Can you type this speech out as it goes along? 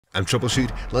I'm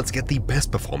Troubleshoot. Let's get the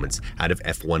best performance out of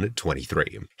F1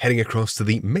 23. Heading across to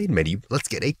the main menu, let's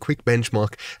get a quick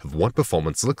benchmark of what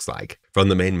performance looks like. From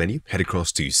the main menu, head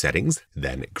across to Settings,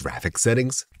 then Graphics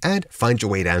Settings, and find your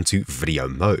way down to Video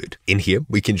Mode. In here,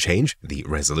 we can change the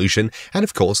resolution and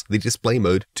of course the display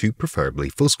mode to preferably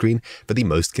full screen for the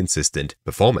most consistent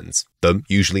performance. Though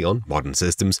usually on modern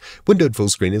systems, windowed full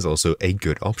screen is also a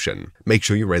good option. Make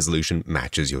sure your resolution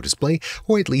matches your display,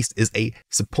 or at least is a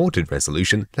supported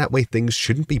resolution. That way things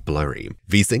shouldn't be blurry.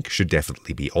 VSync should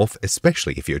definitely be off,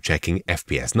 especially if you're checking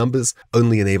FPS numbers.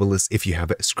 Only enable this if you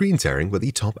have screen tearing where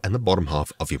the top and the bottom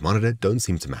half of your monitor don't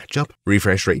seem to match up.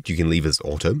 Refresh rate you can leave as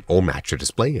auto or match your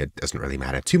display. It doesn't really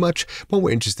matter too much. What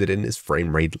we're interested in is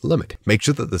frame rate limit. Make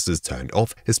sure that this is turned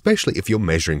off, especially if you're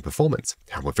measuring performance.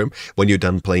 However, when you're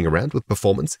done playing around with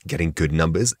performance, getting good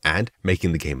numbers, and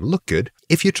making the game look good,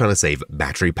 if you're trying to save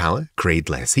battery power, create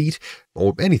less heat,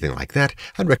 or anything like that,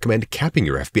 I'd recommend capping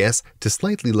your FPS to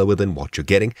slightly lower than what you're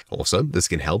getting. Also, this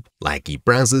can help laggy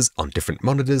browsers on different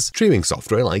monitors, streaming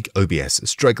software like OBS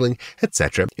struggling,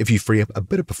 etc. If you free up a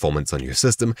bit of performance on your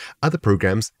system, other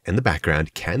programs in the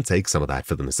background can take some of that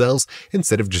for themselves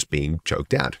instead of just being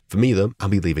choked out. For me though, I'll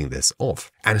be leaving this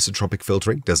off. Anisotropic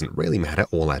filtering doesn't really matter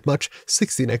all that much.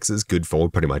 16x is good for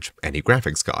pretty much any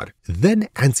graphics card. Then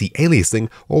anti-aliasing,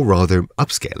 or rather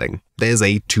upscaling. There's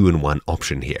a 2-in-1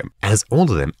 option here, as all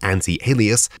of them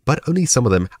anti-alias, but only some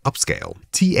of them upscale.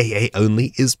 TAA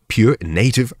only is pure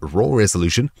native raw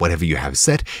resolution. Whatever you have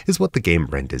set is what the game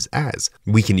renders as.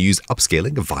 We can use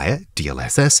upscaling via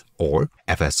DLSS or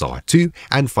FSR2,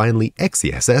 and finally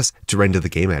XeSS to render the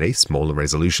game at a smaller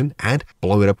resolution and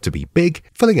blow it up to be big,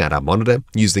 filling out our monitor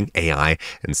using AI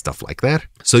and stuff like that.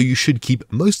 So you should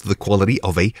keep most of the quality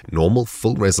of a normal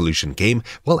full resolution game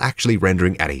while actually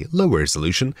rendering at a lower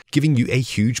resolution, giving you a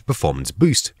huge performance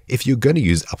boost. If you're going to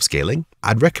use upscaling,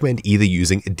 I'd recommend either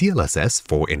using DLSS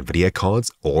for NVIDIA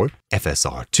cards or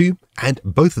FSR2, and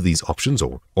both of these options,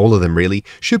 or all of them really,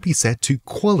 should be set to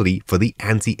quality for the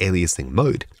anti-aliasing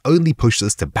mode. Only push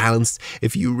this to balanced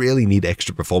if you really need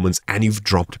extra performance and you've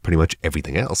dropped pretty much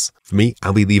everything else. For me,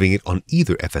 I'll be leaving it on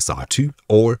either FSR2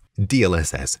 or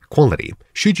DLSS quality.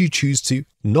 Should you choose to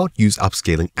not use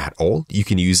upscaling at all, you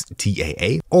can use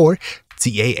TAA or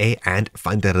TAA and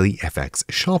Fidelity FX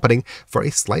sharpening for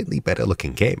a slightly better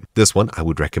looking game. This one I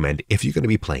would recommend if you're going to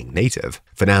be playing native.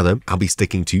 For now though, I'll be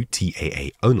sticking to TAA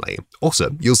only.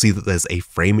 Also, you'll see that there's a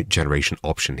frame generation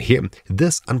option here.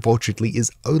 This unfortunately is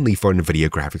only for NVIDIA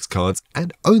graphics cards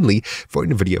and only for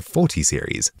NVIDIA 40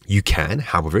 series. You can,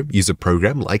 however, use a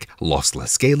program like lossless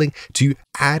scaling to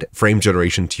add frame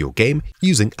generation to your game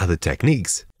using other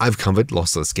techniques. I've covered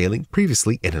lossless scaling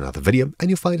previously in another video,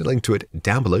 and you'll find a link to it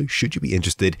down below should you be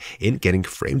interested in getting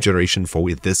frame generation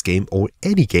for this game or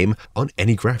any game on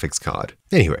any graphics card.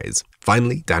 Anyways,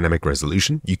 finally, dynamic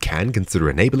resolution. You can consider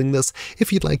enabling this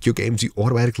if you'd like your game to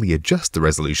automatically adjust the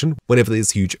resolution whenever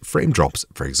there's huge frame drops,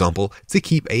 for example, to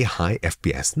keep a high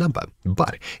FPS number.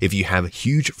 But if you have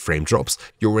huge frame drops,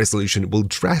 your resolution will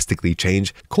drastically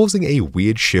change, causing a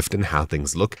weird shift in how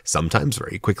things look, sometimes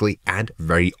very quickly and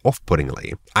very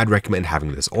off-puttingly. I'd recommend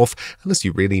having this off unless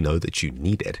you really know that you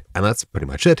need it. And that's pretty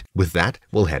much it. With that,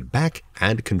 we'll head back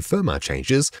and confirm our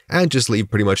changes and just leave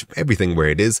pretty much everything where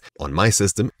it is. On my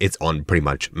system, it's on pretty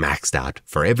much maxed out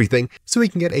for everything, so we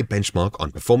can get a benchmark on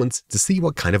performance to see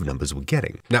what kind of numbers we're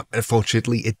getting. Now,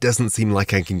 unfortunately, it doesn't seem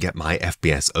like I can get my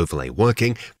FPS overlay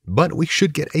working, but we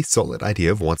should get a solid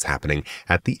idea of what's happening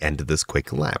at the end of this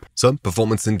quick lap. So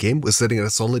performance in game was sitting at a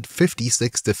solid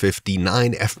 56 to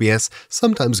 59 FPS,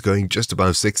 sometimes going just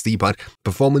above 60, but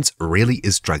performance really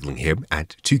is struggling here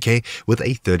at 2K with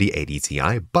a 3080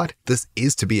 Ti, but this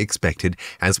is to be expected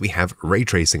as we have ray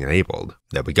tracing enabled.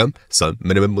 There we go. So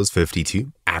minimum was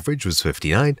 52, average was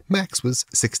 59, max was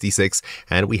 66,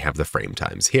 and we have the frame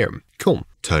times here. Cool.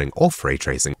 Turning off ray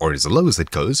tracing, or as low as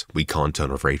it goes, we can't turn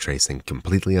off ray tracing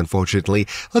completely, unfortunately.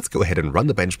 Let's go ahead and run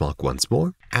the benchmark once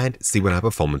more and see what our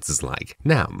performance is like.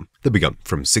 Now, there we go.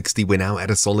 From 60, we're now at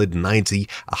a solid 90,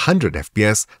 100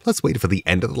 FPS. Let's wait for the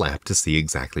end of the lap to see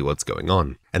exactly what's going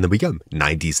on. And there we go.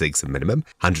 96 minimum,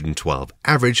 112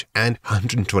 average, and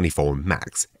 124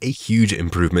 max. A huge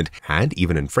improvement, and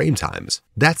even in frame times.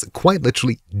 That's quite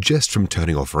literally just from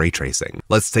turning off ray tracing.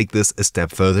 Let's take this a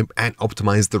step further and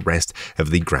optimize the rest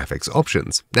of the graphics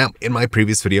options. Now, in my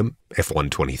previous video, F1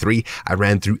 23, I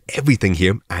ran through everything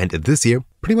here, and this year,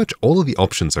 pretty much all of the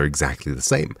options are exactly the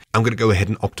same. I'm going to go ahead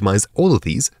and optimize all of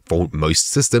these for most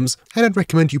systems, and I'd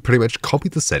recommend you pretty much copy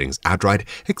the settings outright,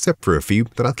 except for a few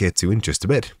that I'll get to in just a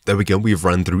bit. There we go, we've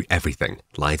run through everything.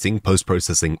 Lighting,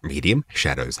 post-processing, medium,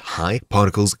 shadows, high,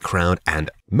 particles, crowd,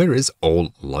 and mirrors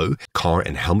all low, car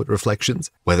and helmet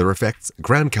reflections, weather effects,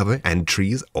 ground cover and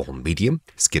trees all medium,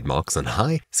 skid marks on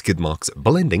high, skid marks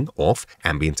blending off,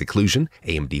 ambient occlusion,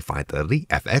 AMD 530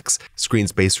 FX, screen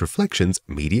space reflections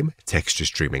medium, texture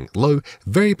streaming low,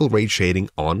 variable rate shading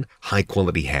on, high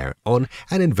quality hair on,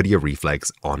 and NVIDIA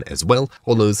Reflex on as well,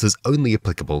 although this is only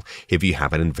applicable if you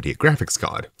have an NVIDIA graphics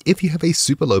card. If you have a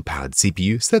super low powered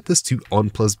CPU, set this to on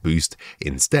plus boost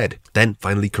instead. Then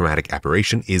finally, chromatic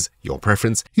aberration is your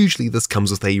preference. Usually this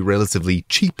comes with a relatively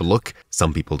cheap look.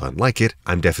 Some people don't like it.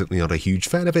 I'm definitely not a huge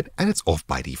fan of it, and it's off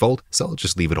by default, so I'll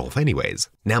just leave it off anyways.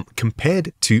 Now,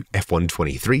 compared to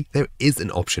F123, there is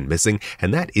an option missing,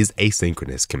 and that is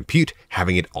asynchronous compute.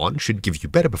 Having it on should give you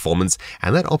better performance,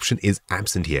 and that option is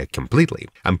absent here completely.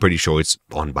 I'm pretty sure it's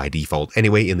on by default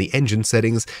anyway in the engine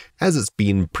settings, as it's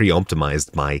been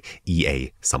pre-optimized by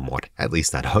EA somewhat, at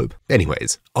least I'd hope.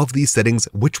 Anyways, of these settings,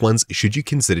 which ones should you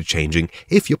consider changing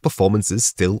if your performance is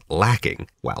still lacking?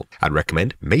 Well, I'd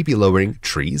recommend maybe lowering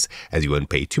trees, as you won't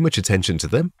pay too much attention to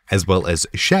them, as well as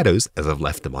shadows, as I've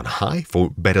left them on high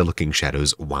for better looking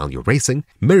shadows while you're racing.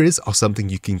 Mirrors are something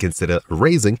you can consider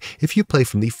raising if you play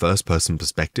from the first person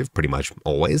perspective pretty much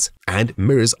always, and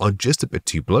mirrors are just a bit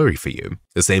too blurry for you.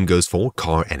 The same goes for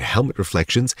car and helmet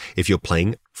reflections. If you're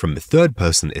playing from the third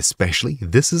person especially,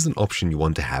 this is an option you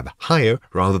want to have higher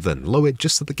rather than lower,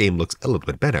 just so the game looks a little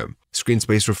bit better. Screen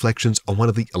space reflections are one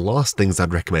of the last things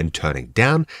I'd recommend turning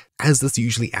down, as this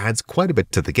usually adds quite a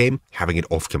bit to the game. Having it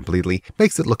off completely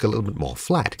makes it look a little bit more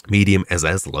flat. Medium is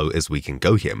as low as we can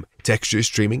go here. Texture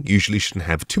streaming usually shouldn't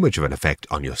have too much of an effect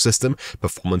on your system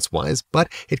performance-wise, but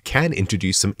it can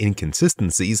introduce some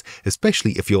inconsistencies,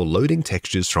 especially if you're loading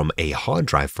textures from a hard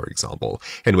drive, for example,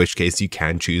 in which case you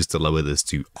can choose to lower this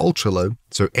to ultra low,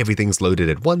 so everything's loaded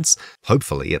at once,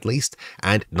 hopefully at least,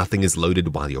 and nothing is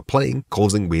loaded while you're playing,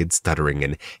 causing weird stuttering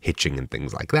and hitching and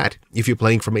things like that. If you're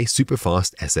playing from a super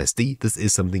fast SSD, this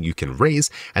is something you can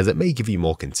raise, as it may give you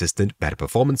more consistent, better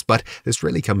performance, but this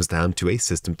really comes down to a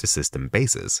system-to-system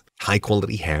basis. High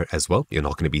quality hair as well. You're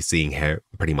not going to be seeing hair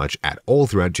pretty much at all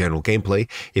throughout general gameplay.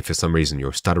 If for some reason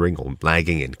you're stuttering or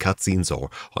lagging in cutscenes or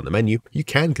on the menu, you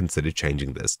can consider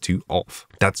changing this to off.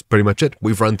 That's pretty much it.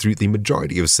 We've run through the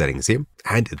majority of settings here,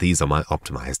 and these are my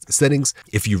optimized settings.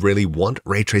 If you really want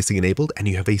ray tracing enabled and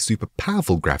you have a super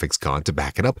powerful graphics card to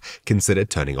back it up, consider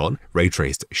turning on ray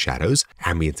traced shadows,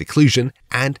 ambient occlusion,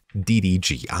 and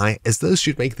DDGI, as those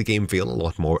should make the game feel a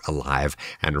lot more alive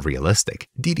and realistic.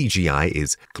 DDGI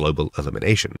is global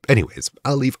illumination. Anyways,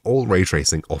 I'll leave all ray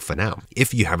tracing off for now.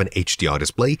 If you have an HDR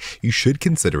display, you should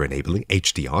consider enabling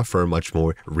HDR for a much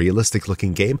more realistic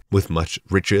looking game with much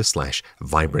richer /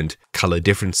 vibrant color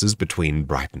differences between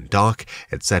bright and dark,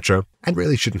 etc., and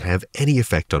really shouldn't have any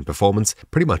effect on performance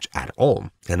pretty much at all.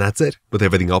 And that's it. With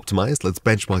everything optimized, let's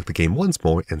benchmark the game once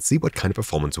more and see what kind of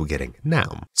performance we're getting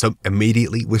now. So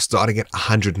immediately we're starting at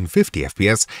 150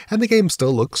 FPS, and the game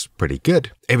still looks pretty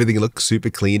good. Everything looks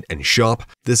super clean and sharp.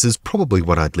 This is probably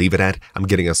what I'd leave it at. I'm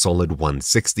getting a solid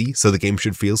 160, so the game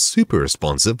should feel super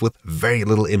responsive with very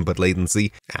little input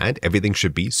latency, and everything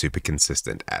should be super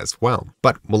consistent as well.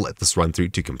 But we'll let this run through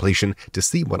to completion to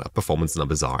see what our performance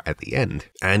numbers are at the end.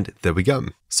 And there we go.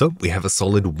 So we have a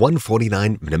solid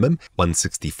 149 minimum,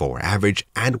 164 average,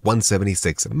 and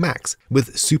 176 max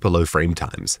with super low frame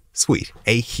times. Sweet,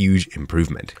 a huge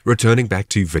improvement. Returning back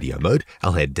to video mode,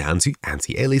 I'll head down to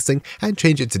anti-aliasing and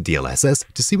change it to DLSS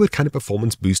to see what kind of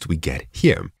performance boost we get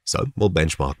here. So we'll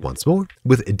benchmark once more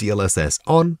with DLSS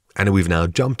on, and we've now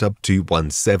jumped up to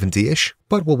 170-ish,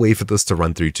 but we'll wait for this to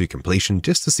run through to completion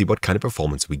just to see what kind of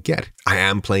performance we get. I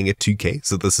am playing at 2K,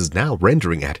 so this is now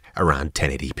rendering at around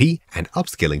 1080p and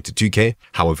upscaling to 2K.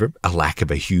 However, a lack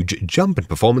of a huge jump in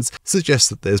performance suggests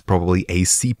that there's probably a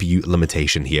CPU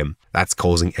limitation here that's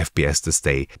causing FPS to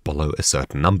stay below a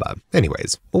certain number.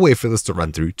 Anyways, we'll wait for this to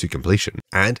run through to completion.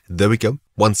 And there we go.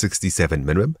 167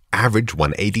 minimum, average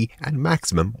 180, and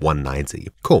maximum 190.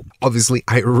 Cool. Obviously,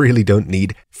 I really don't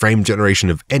need frame generation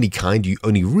of any kind. You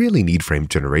only really need frame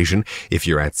generation if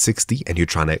you're at 60 and you're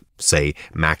trying to, say,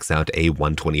 max out a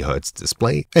 120Hz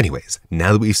display. Anyways,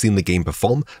 now that we've seen the game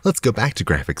perform, let's go back to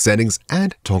graphics settings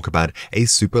and talk about a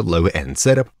super lower-end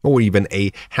setup, or even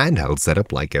a handheld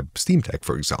setup like a Steam Deck,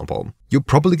 for example. You're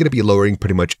probably going to be lowering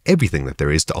pretty much everything that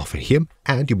there is to offer here,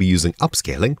 and you'll be using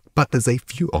upscaling, but there's a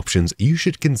few options you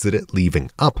should consider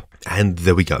leaving up. And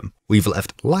there we go. We've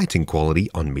left lighting quality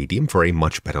on medium for a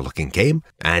much better looking game,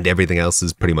 and everything else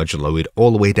is pretty much lowered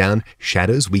all the way down.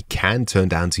 Shadows we can turn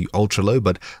down to ultra low,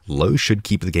 but low should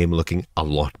keep the game looking a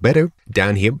lot better.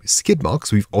 Down here, skid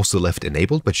marks we've also left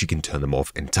enabled, but you can turn them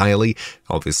off entirely.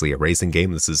 Obviously a racing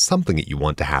game, this is something that you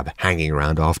want to have hanging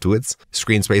around afterwards.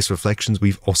 Screen space reflections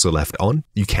we've also left on.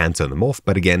 You can turn them off,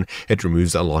 but again, it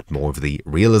removes a lot more of the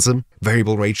realism.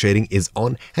 Variable rate shading is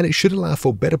on, and it should allow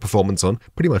for better performance on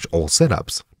pretty much all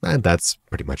setups. And that's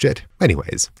pretty much it.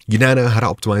 Anyways, you now know how to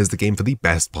optimize the game for the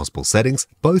best possible settings,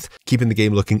 both keeping the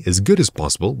game looking as good as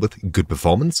possible with good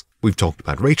performance. We've talked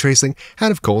about ray tracing,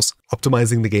 and of course,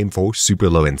 optimizing the game for super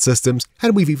low-end systems,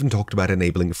 and we've even talked about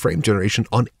enabling frame generation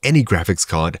on any graphics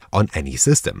card on any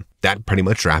system. That pretty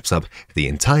much wraps up the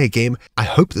entire game. I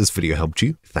hope this video helped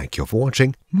you. Thank you for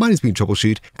watching. Mine has been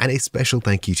Troubleshoot, and a special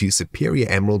thank you to Superior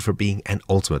Emerald for being an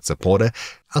ultimate supporter.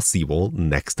 I'll see you all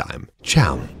next time.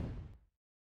 Ciao.